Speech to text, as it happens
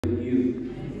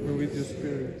with your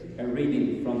spirit. A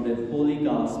reading from the Holy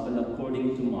Gospel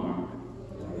according to Mark.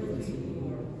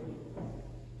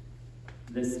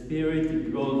 The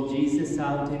Spirit brought Jesus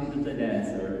out into the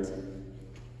desert,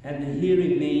 and he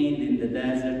remained in the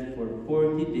desert for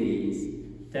 40 days,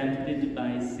 tempted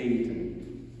by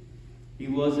Satan. He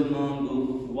was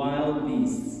among wild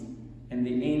beasts, and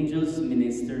the angels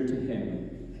ministered to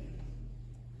him.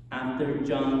 After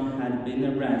John had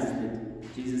been arrested,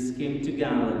 Jesus came to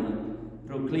Galilee,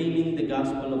 proclaiming the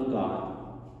gospel of God.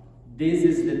 This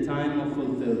is the time of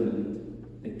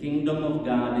fulfillment. The kingdom of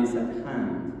God is at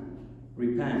hand.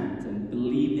 Repent and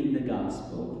believe in the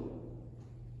gospel.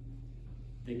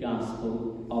 The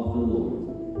gospel of the Lord.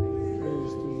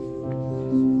 Praise to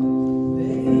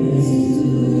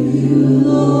you,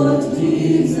 Lord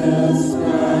Jesus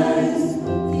Christ,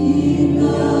 King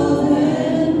of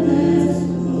endless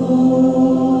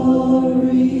glory.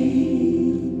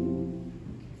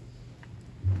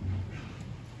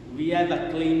 We have a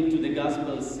claim to the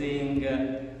gospel saying,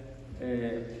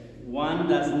 one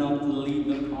does not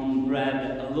live on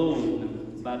bread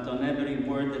alone, but on every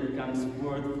word that comes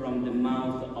forth from the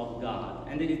mouth of God.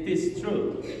 And it is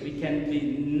true. We can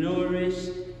be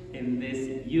nourished in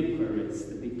this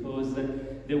Eucharist because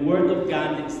the Word of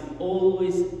God is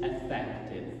always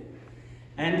effective.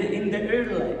 And in the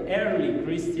early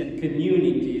Christian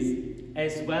communities,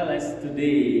 as well as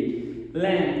today,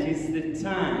 Lent is the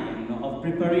time of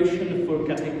preparation for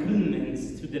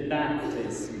catechumens to the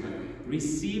baptism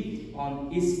received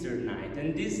on Easter night.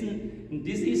 And this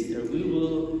Easter we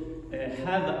will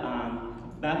have a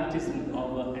baptism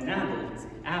of an adult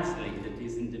athlete that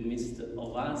is in the midst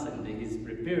of us and that is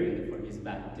preparing for his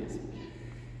baptism.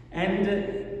 And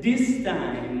this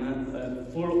time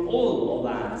for all of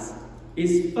us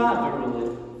is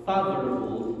favorable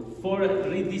for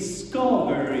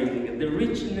rediscovering the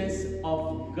richness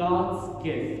of God's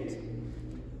gift.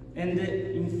 And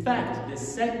in fact, the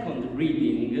second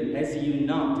reading, as you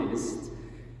noticed,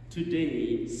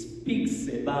 today speaks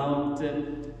about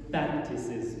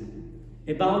baptism,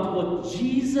 about what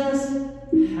Jesus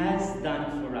has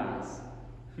done for us.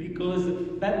 Because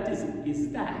baptism is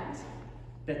that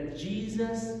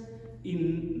Jesus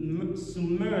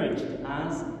submerged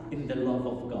us in the love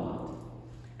of God.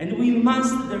 And we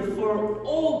must therefore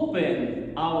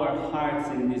open our hearts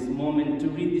in this moment to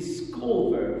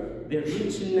rediscover the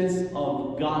richness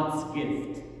of God's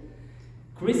gift.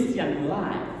 Christian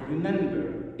life,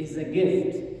 remember, is a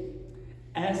gift,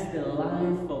 as the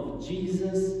life of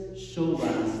Jesus shows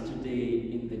us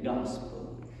today in the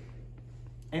Gospel.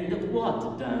 And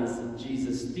what does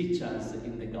Jesus teach us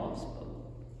in the Gospel?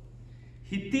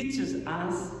 He teaches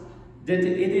us that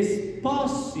it is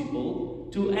possible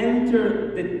to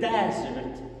enter the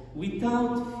desert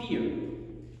without fear,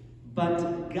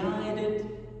 but guided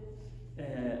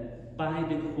by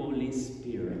the Holy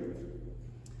Spirit.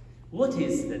 What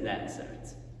is the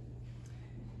desert?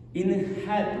 In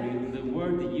Hebrew, the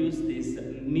word used is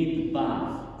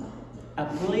midbar, a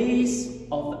place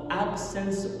of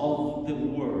absence of the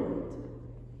world,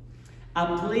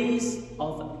 a place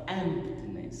of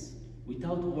emptiness,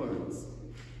 without words,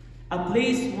 a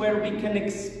place where we can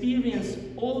experience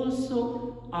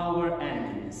also our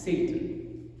enemy,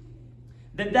 Satan.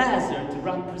 The desert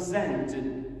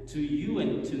represented to you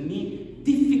and to me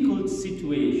difficult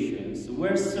situations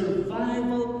where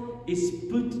survival is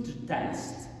put to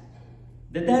test.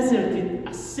 The desert is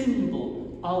a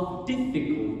symbol of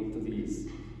difficulties.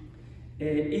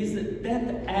 Is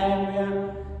that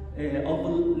area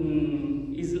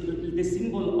is the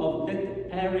symbol of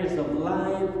that areas of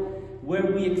life where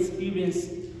we experience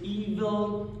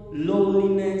evil,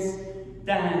 loneliness,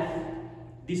 death,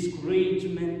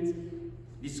 discouragement.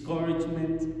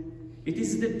 It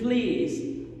is the place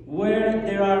where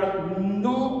there are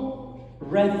no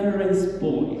reference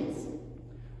points,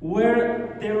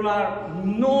 where there are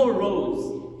no roads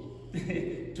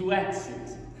to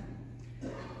exit.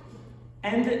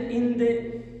 And in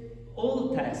the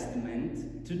Old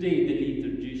Testament, today the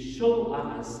liturgy shows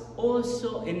us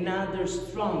also another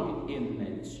strong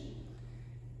image,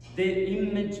 the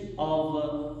image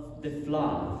of the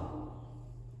flood.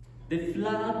 The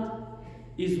flood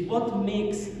is what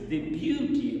makes the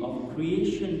beauty of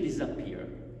creation disappear,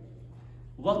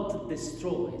 what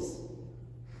destroys.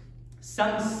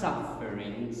 Some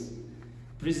sufferings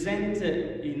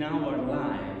presented in our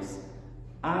lives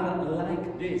are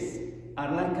like this,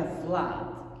 are like a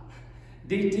flood.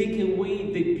 They take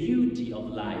away the beauty of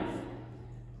life.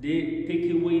 They take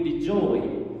away the joy.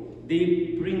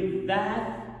 They bring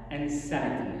death and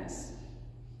sadness.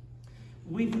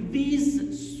 With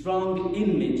these strong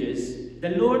images, the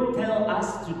Lord tells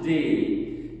us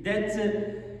today that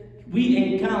we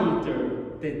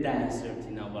encounter the desert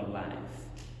in our life.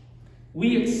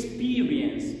 We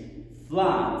experience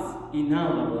floods in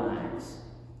our lives.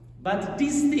 But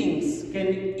these things can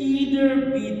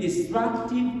either be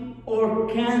destructive or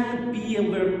can be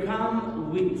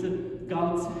overcome with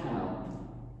God's help.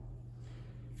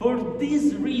 For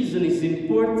this reason, it's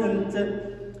important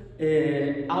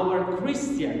our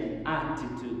Christian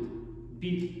attitude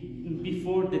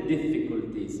before the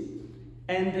difficulties.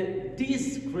 And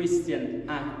this Christian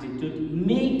attitude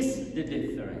makes the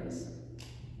difference.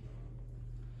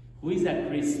 Who is a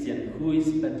Christian, who is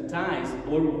baptized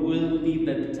or will be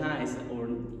baptized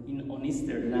on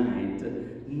Easter night,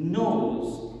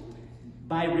 knows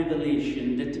by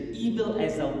revelation that evil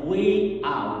has a way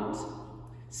out.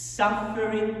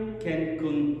 Suffering can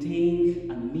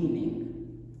contain a meaning.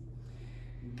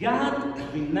 God,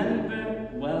 remember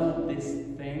well this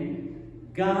thing,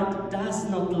 God does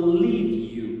not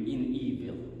leave you in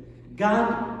evil.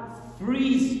 God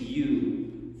frees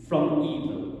you from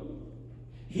evil.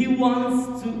 He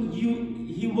wants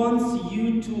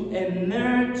you to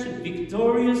emerge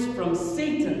victorious from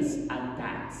Satan's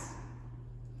attacks.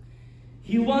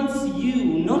 He wants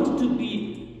you not to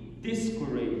be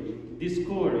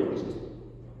discouraged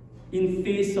in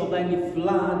face of any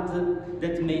flood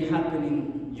that may happen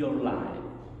in your life.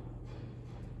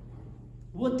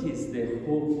 What is the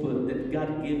hope that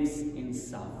God gives in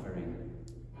suffering?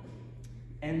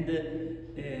 And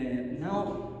now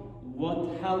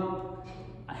what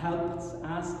helps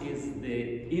us is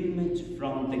the image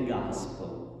from the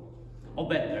gospel. Or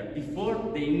better, before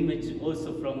the image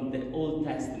also from the Old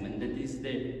Testament, that is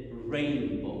the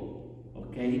rainbow.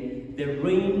 Okay? The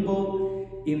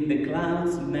rainbow in the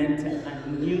clouds meant a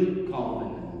new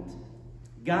covenant.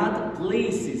 God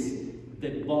places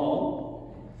the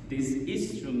bow, this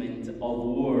instrument of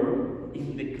war,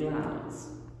 in the clouds.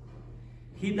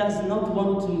 He does not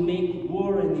want to make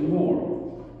war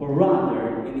anymore, or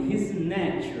rather, in his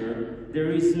nature,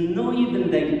 there is no even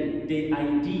the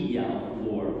idea of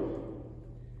war.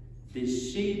 The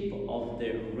shape of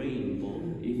the rainbow,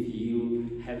 if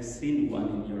you have seen one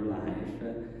in your life,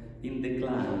 in the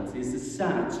clouds, is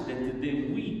such that the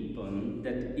weapon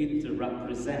that it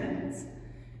represents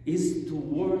is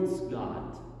towards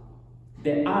God.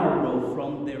 The arrow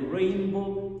from the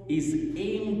rainbow is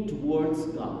aimed towards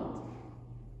God,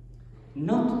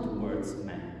 not towards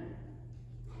man.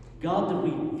 God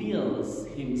reveals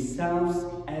himself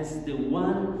as the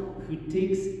one who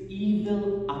takes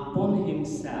evil upon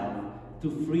himself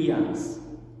to free us,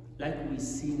 like we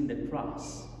see in the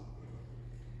cross.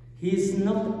 He is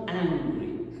not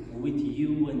angry with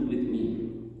you and with me.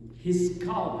 His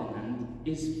covenant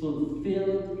is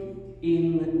fulfilled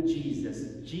in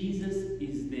Jesus. Jesus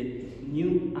is the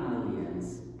new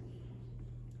alliance.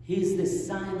 He is the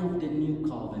sign of the new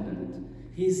covenant.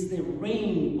 He is the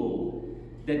rainbow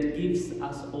that gives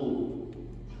us hope,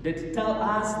 that tells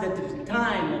us that the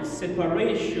time of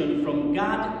separation from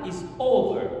God is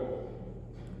over,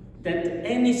 that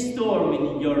any storm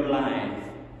in your life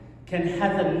can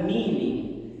have a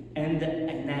meaning and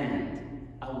an end,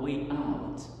 a way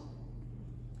out.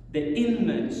 The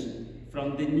image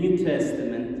from the New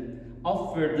Testament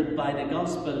offered by the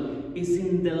Gospel is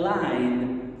in the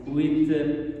line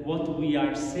with what we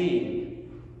are saying.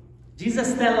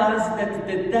 Jesus tells us that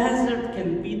the desert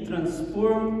can be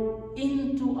transformed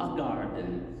into a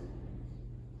garden.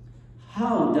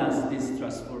 How does this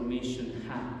transformation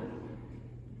happen?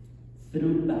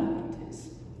 Through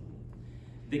baptism,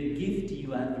 the gift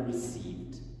you have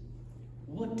received.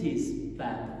 What is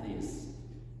baptism?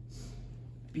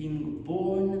 Being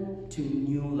born to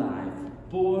new life,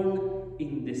 born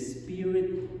in the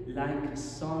Spirit like a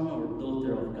son or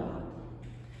daughter of God.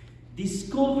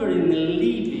 Discovering and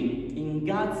living in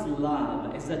God's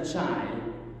love as a child,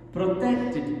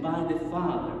 protected by the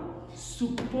Father,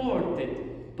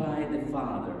 supported by the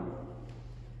Father.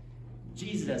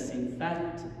 Jesus, in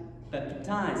fact,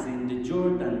 baptized in the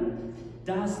Jordan,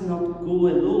 does not go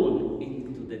alone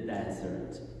into the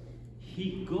desert.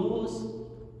 He goes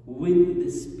with the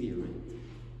Spirit.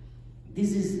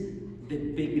 This is the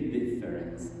big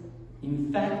difference.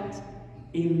 In fact,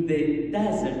 in the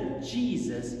desert,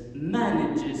 Jesus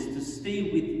manages to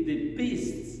stay with the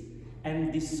beasts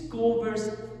and discovers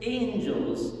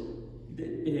angels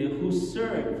who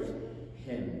serve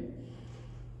him.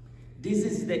 This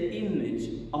is the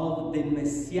image of the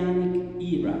Messianic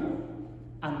era,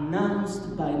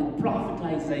 announced by the prophet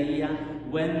Isaiah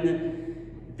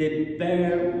when the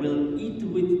bear will eat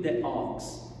with the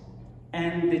ox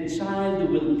and the child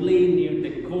will play near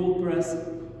the cobra's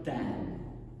den.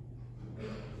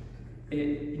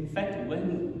 In fact,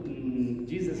 when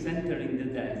Jesus entering the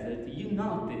desert, you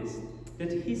notice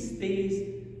that he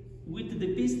stays with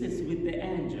the beasts, with the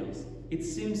angels. It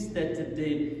seems that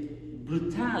the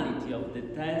brutality of the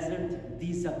desert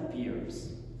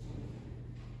disappears.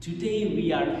 Today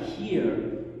we are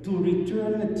here to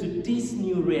return to this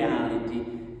new reality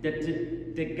that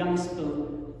the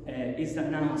gospel is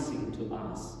announcing to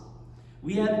us.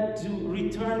 We have to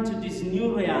return to this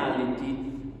new reality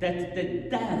that the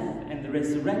death and the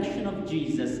resurrection of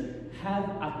Jesus have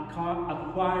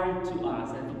acquired to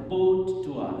us, have brought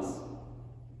to us.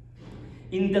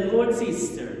 In the Lord's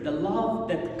Easter, the love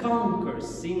that conquers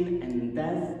sin and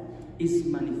death is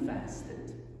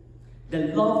manifested.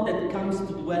 The love that comes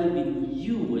to dwell in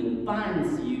you and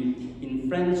binds you in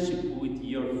friendship with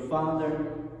your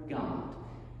Father God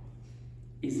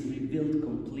is revealed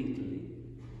completely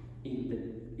in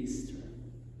the Easter.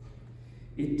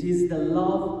 It is the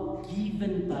love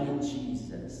given by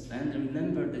Jesus. And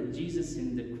remember that Jesus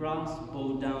in the cross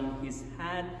bowed down his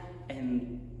head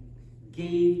and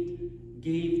gave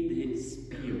the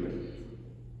Spirit.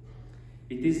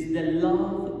 It is the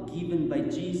love given by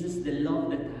Jesus, the love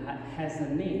that has a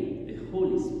name, the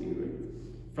Holy Spirit.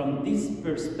 From this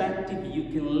perspective, you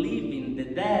can live in the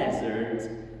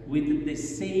desert with the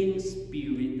same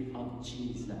Spirit of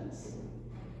Jesus.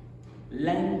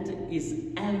 Lent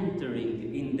is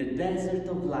entering in the desert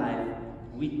of life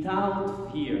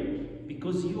without fear,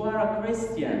 because you are a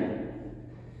Christian.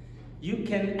 You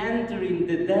can enter in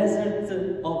the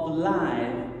desert of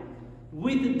life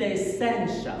with the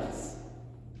essentials.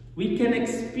 We can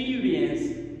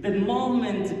experience the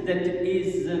moment that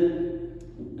is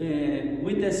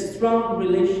with a strong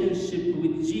relationship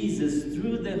with Jesus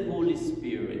through the Holy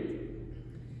Spirit.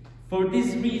 For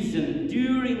this reason,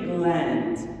 during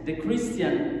Lent, the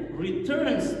Christian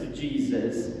returns to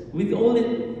Jesus with all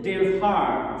their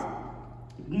heart,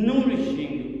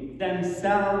 nourishing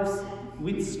themselves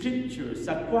with scriptures,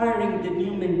 acquiring the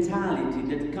new mentality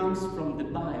that comes from the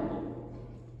Bible.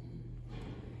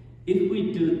 If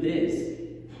we do this,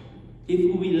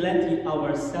 if we let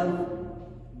ourselves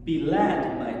be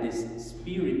led by this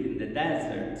Spirit in the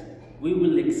desert, we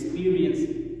will experience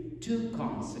two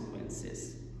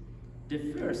consequences.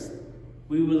 The first,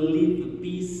 we will live in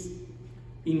peace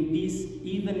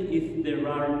even if there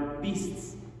are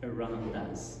beasts around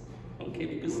us. Okay,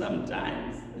 because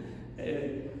sometimes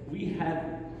we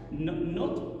have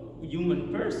not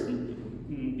human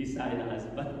person beside us,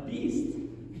 but beasts.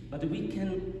 But we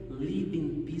can live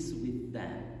in peace with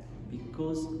them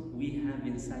because we have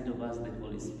inside of us the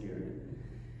Holy Spirit.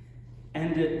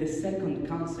 And the second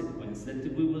consequence,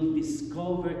 that we will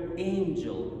discover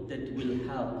angels that will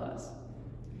help us.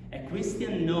 A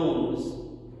Christian knows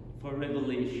for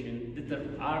revelation that there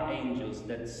are angels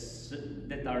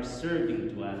that are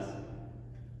serving to us.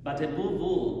 But above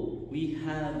all, we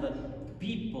have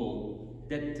people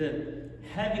that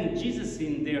having Jesus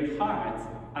in their hearts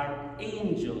are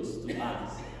angels to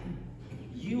us.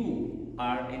 You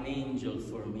are an angel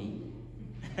for me.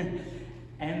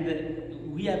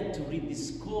 And we have to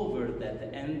rediscover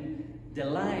that, and the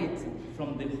light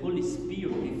from the Holy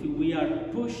Spirit, if we are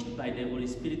pushed by the Holy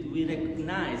Spirit, we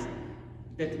recognize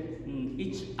that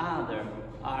each other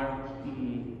are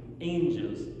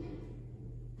angels.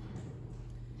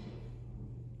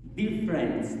 Dear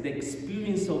friends, the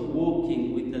experience of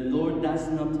walking with the Lord does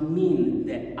not mean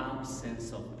the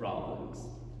absence of problems.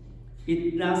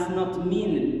 It does not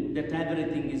mean that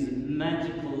everything is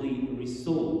magically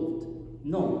resolved.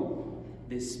 No,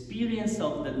 the experience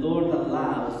of the Lord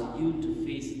allows you to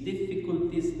face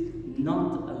difficulties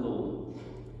not alone,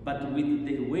 but with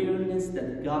the awareness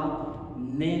that God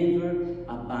never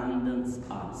abandons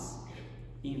us.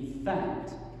 In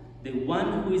fact, the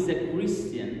one who is a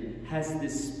Christian has the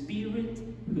Spirit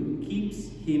who keeps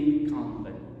him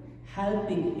company,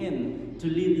 helping him to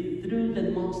live through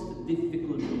the most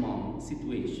difficult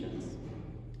situations.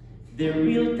 The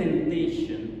real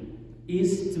temptation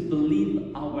is to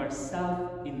believe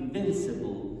ourselves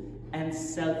invincible and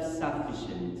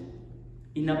self-sufficient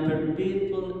in a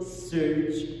perpetual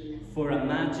search for a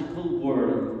magical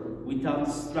world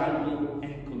without struggle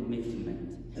and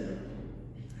commitment.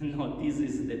 No, this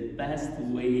is the best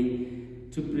way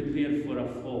to prepare for a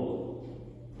fall.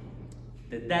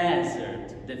 The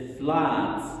desert, the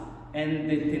floods, and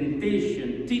the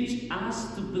temptation teach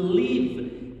us to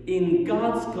believe in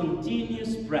God's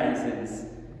continuous presence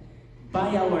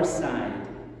by our side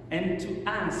and to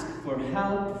ask for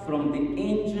help from the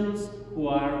angels who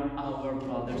are our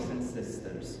brothers and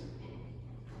sisters.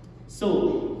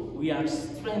 So we are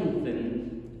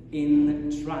strengthened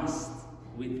in trust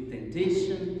with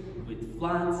temptation, with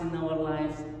floods in our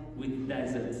lives, with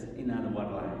deserts in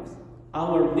our lives.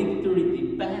 Our victory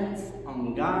depends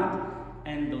on God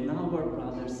and on our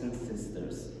brothers and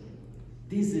sisters.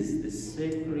 This is the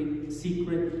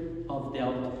secret of the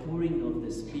outpouring of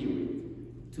the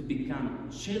Spirit, to become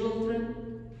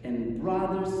children and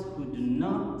brothers who do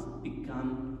not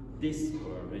become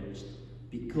discouraged,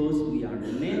 because we are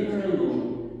never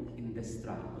alone in the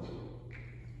struggle.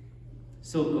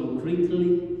 So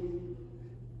concretely,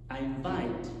 I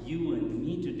invite you and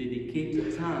me to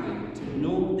dedicate time to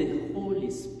know the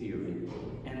Holy Spirit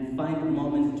and find a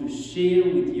moment to share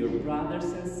with your brothers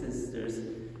and sisters,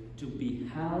 to be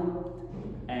helped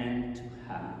and to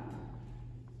help.